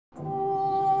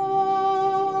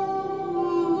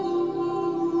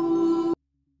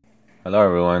Hello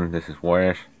everyone, this is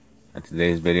Warish. In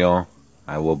today's video,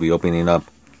 I will be opening up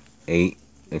 8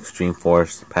 Extreme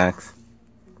Force packs.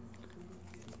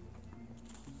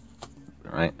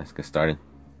 Alright, let's get started.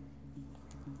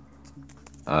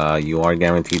 You are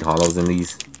guaranteed holos in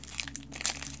these.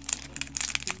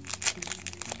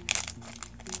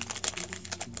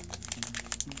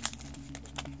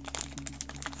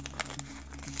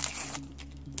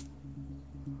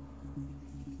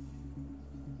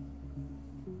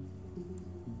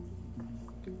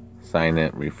 Sign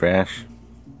it, refresh.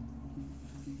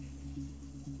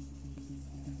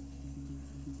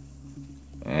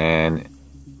 And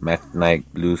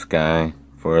Mekk-Knight Blue Sky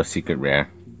for a secret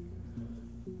rare.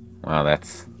 Wow,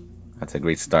 that's a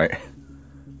great start.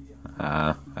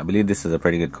 I believe this is a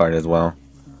pretty good card as well.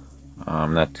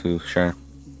 I'm not too sure.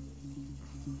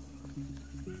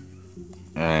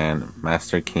 And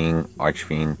Master King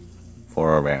Archfiend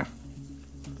for a rare.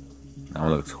 That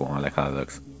one looks cool. I like how it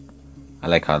looks. I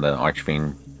like how the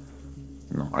Archfiend,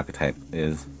 archetype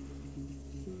is.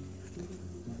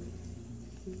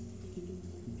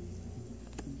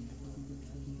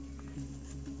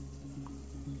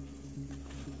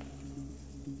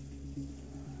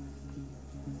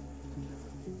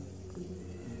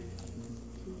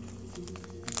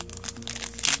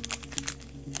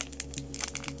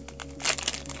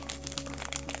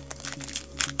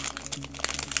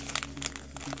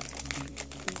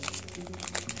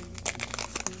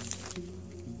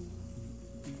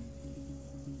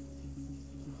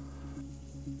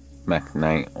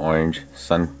 Mekk-Knight Orange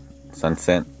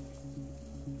Sunset.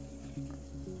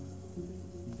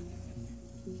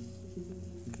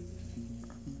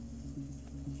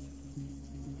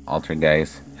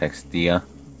 Altergeist Hextia.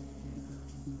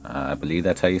 I believe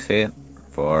that's how you say it,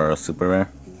 for super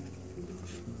rare.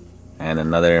 And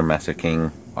another Master King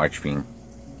Archfiend.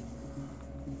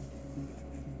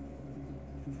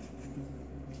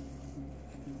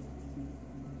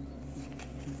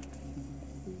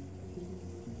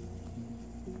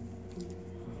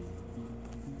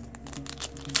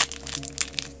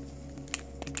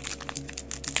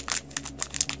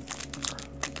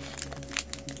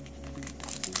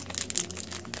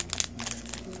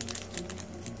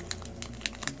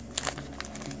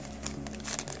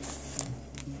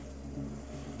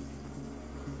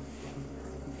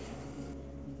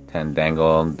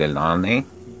 Tandango Delane.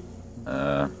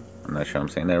 I'm not sure I'm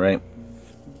saying that right.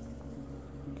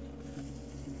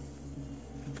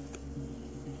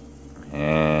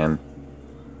 And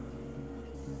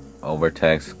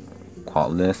Overtext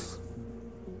Qualtless.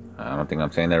 I don't think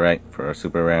I'm saying that right, for a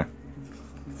super rare.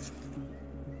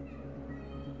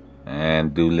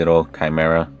 And Doolittle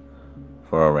Chimera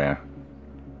for a rare.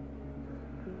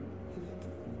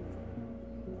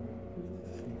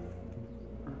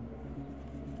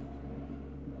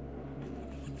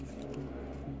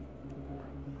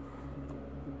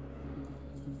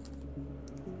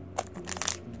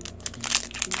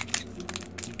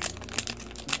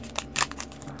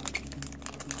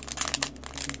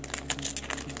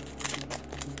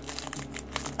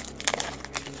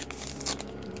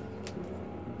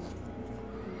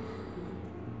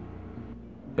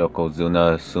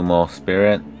 Yokozuna Sumo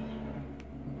Spirit.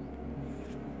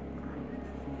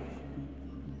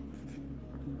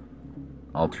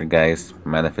 Altergeist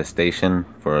Manifestation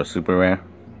for a super rare.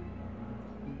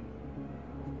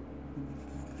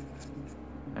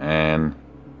 And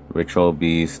Ritual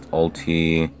Beast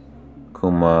Ulti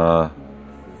Kuma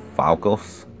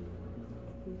Falcos.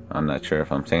 I'm not sure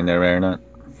if I'm saying that right or not,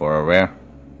 for a rare.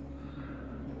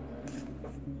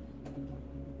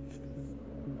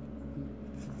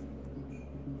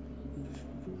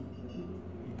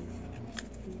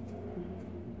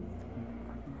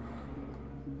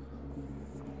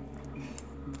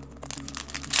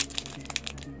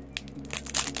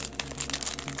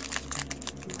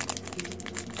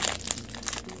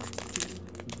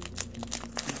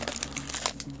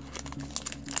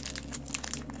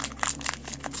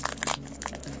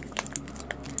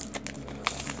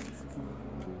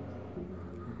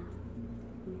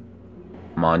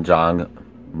 Mahjong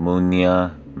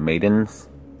Munia Maidens.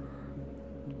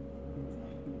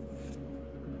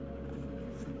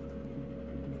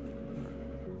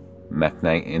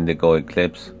 Mekk-Knight Indigo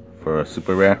Eclipse for a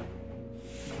super rare.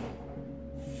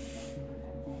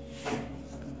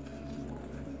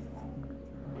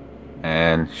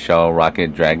 And Shell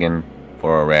Rocket Dragon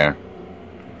for a rare.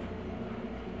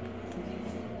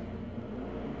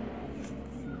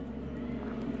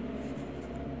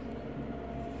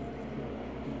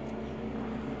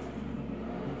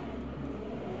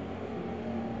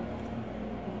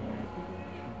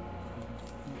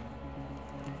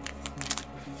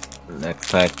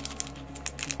 Next pack.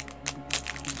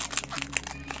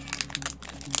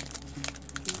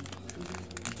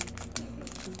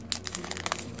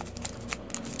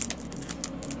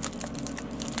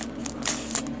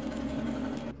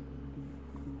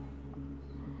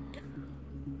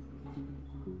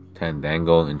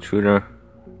 Tandango Intruder.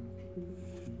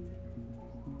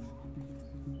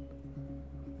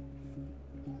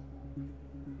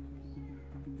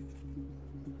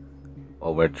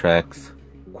 Overtrax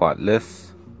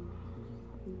Quadless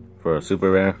for a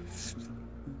super rare.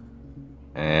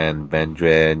 And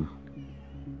Vendread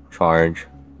Charge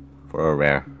for a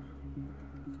rare.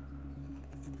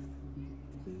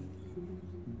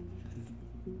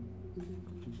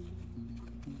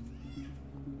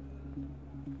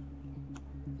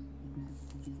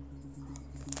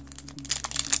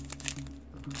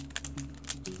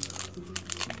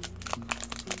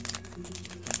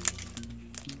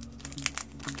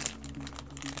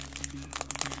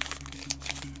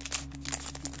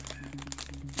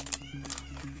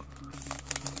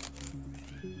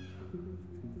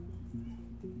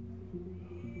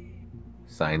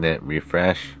 Sign it,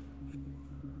 refresh.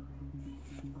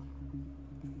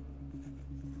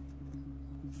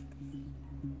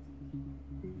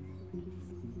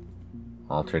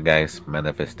 Altergeist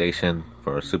Manifestation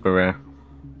for a super rare.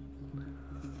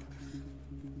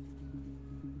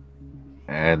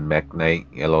 And Mech Knight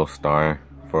Yellow Star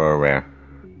for a rare.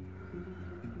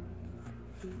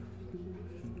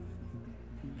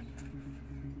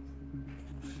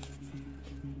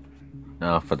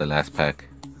 Now for the last pack.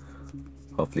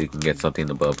 Hopefully you can get something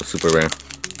above a super rare.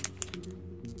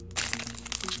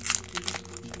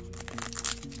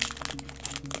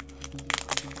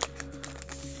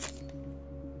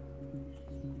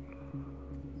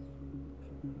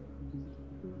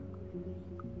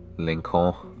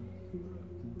 Lincoln.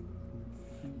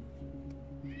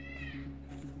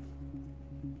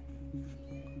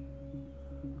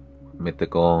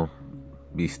 Mythical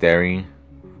Beastary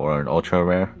for an ultra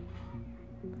rare.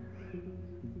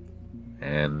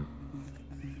 And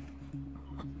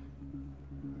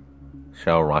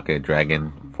Shell Rocket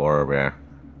Dragon for a rare.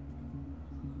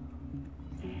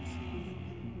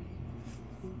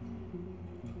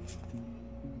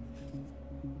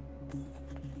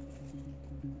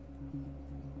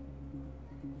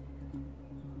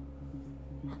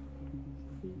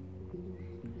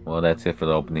 Well, that's it for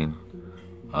the opening.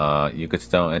 You could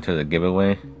still enter the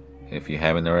giveaway if you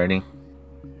haven't already.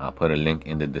 I'll put a link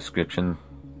in the description.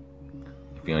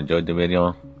 If you enjoyed the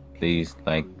video, please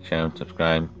like, share, and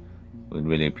subscribe. We'd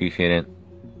really appreciate it.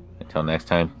 Until next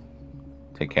time,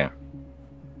 take care.